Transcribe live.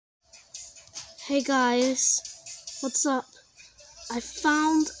Hey guys, what's up? I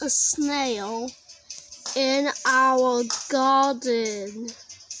found a snail in our garden.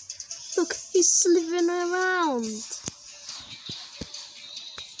 Look, he's slithering around.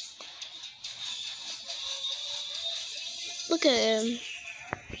 Look at him.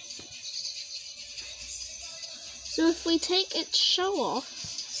 So if we take its shell off,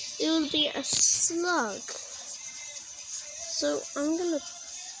 it will be a slug. So I'm gonna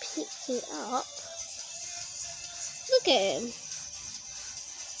pick it up. Look at him.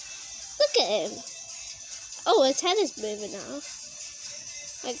 Look at him. Oh, his head is moving now.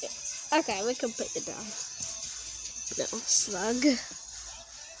 Okay, we can put it down. Little slug.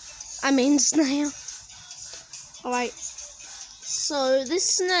 I mean snail. Alright. So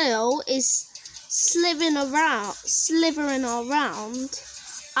this snail is slithering around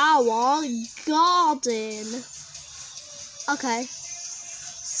our garden. Okay.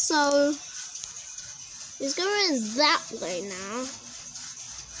 So he's going that way now.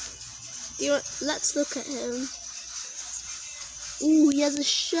 Let's look at him. Ooh, he has a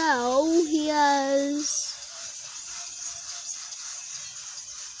shell. He has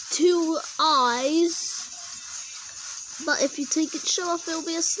 2 eyes. But if you take its shell off, it'll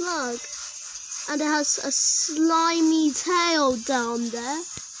be a slug. And it has a slimy tail down there.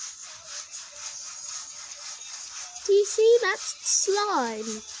 Do you see? That's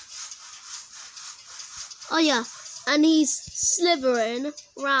slime. Oh yeah, and he's slithering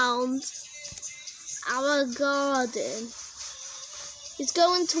round our garden. He's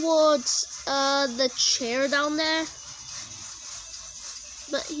going towards the chair down there.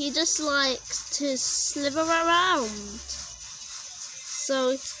 But he just likes to slither around.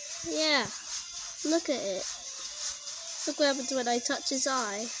 So, yeah. Look at it. Look what happens when I touch his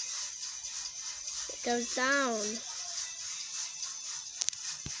eye. It goes down.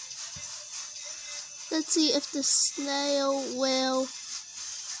 Let's see if the snail will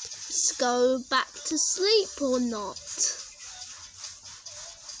go back to sleep or not.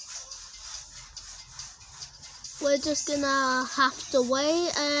 We're just gonna have to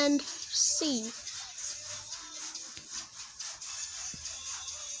wait and see.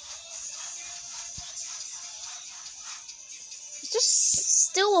 He's just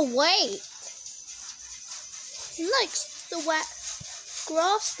still awake. He likes the wet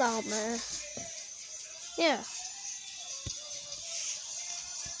grass down there. Yeah.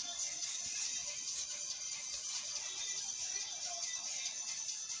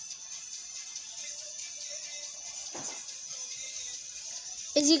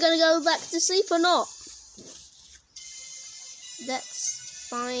 Is he gonna go back to sleep or not? Let's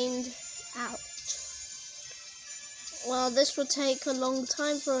find out. Well, this will take a long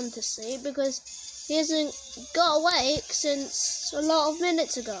time for him to sleep because he hasn't got awake since a lot of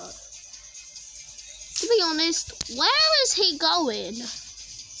minutes ago. To be honest, where is he going?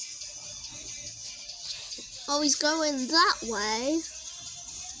 Oh, he's going that way.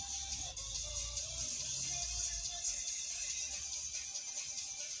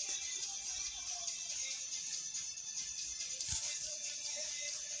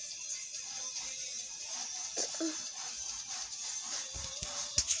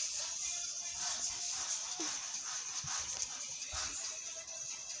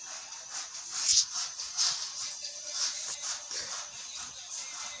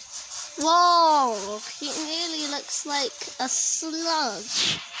 Whoa, he nearly looks like a slug.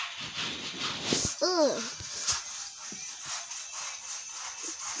 Ugh.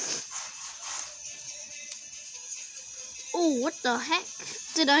 Oh, what the heck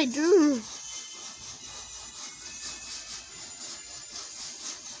did I do?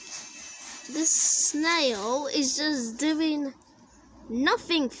 This snail is just doing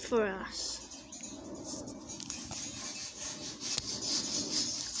nothing for us.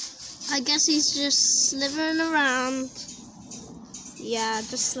 I guess he's just slithering around. Yeah,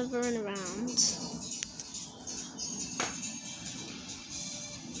 just slithering around.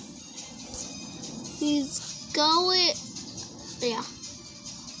 He's going... Yeah.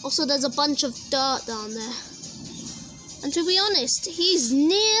 Also, there's a bunch of dirt down there. And to be honest, he's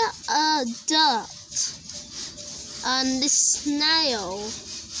near dirt. And this snail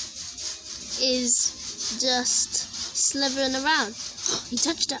is just slithering around. He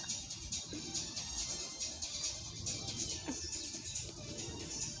touched it.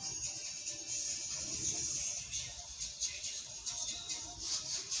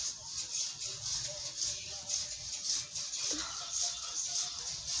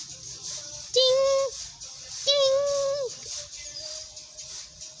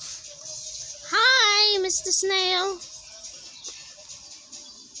 Mr. Snail.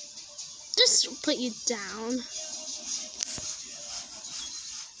 Just just put you down.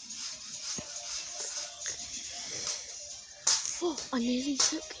 Oh, I nearly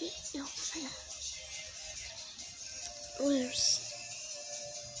took it.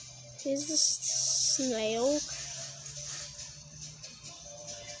 Here's the snail.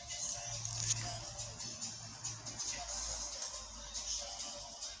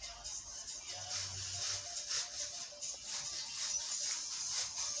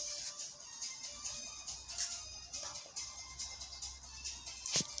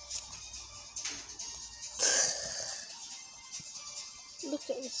 Look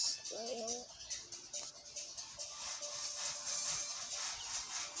at this snail.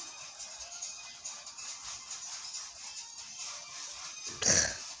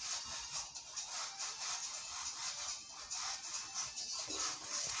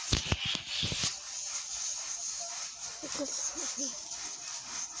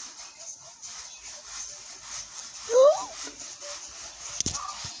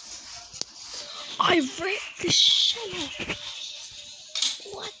 I ripped the shell.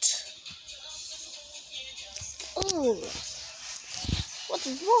 What? Oh, what's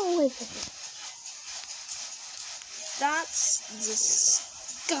wrong with it? That's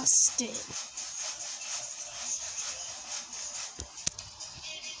disgusting.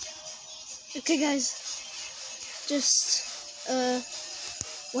 Okay, guys, just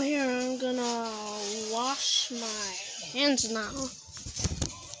where I'm gonna wash my hands now.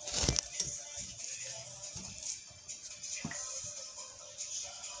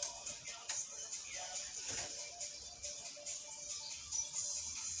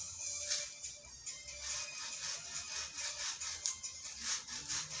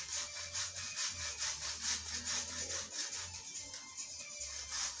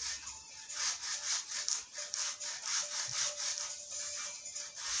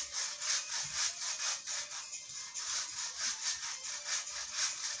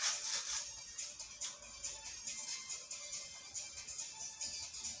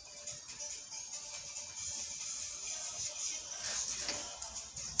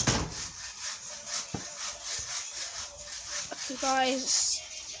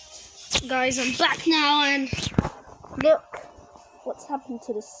 Guys, I'm back now, and look what's happened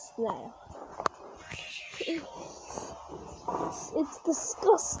to the snail. It's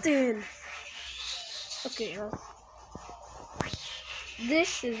disgusting. Okay,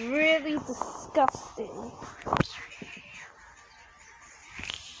 this is really disgusting.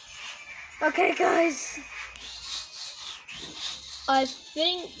 Okay, guys, I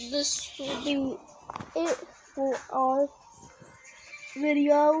think this will be it for our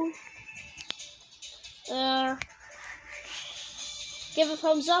video. Give a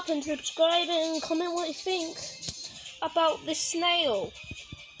thumbs up and subscribe and comment what you think about this snail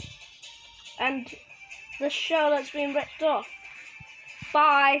and the shell that's been ripped off.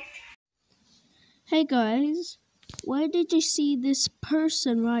 Bye. Hey guys, where did you see this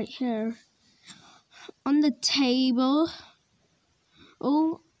person right here? On the table.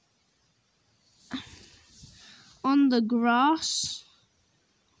 Oh, on the grass.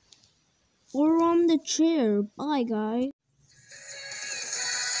 Or on the chair. Bye guys.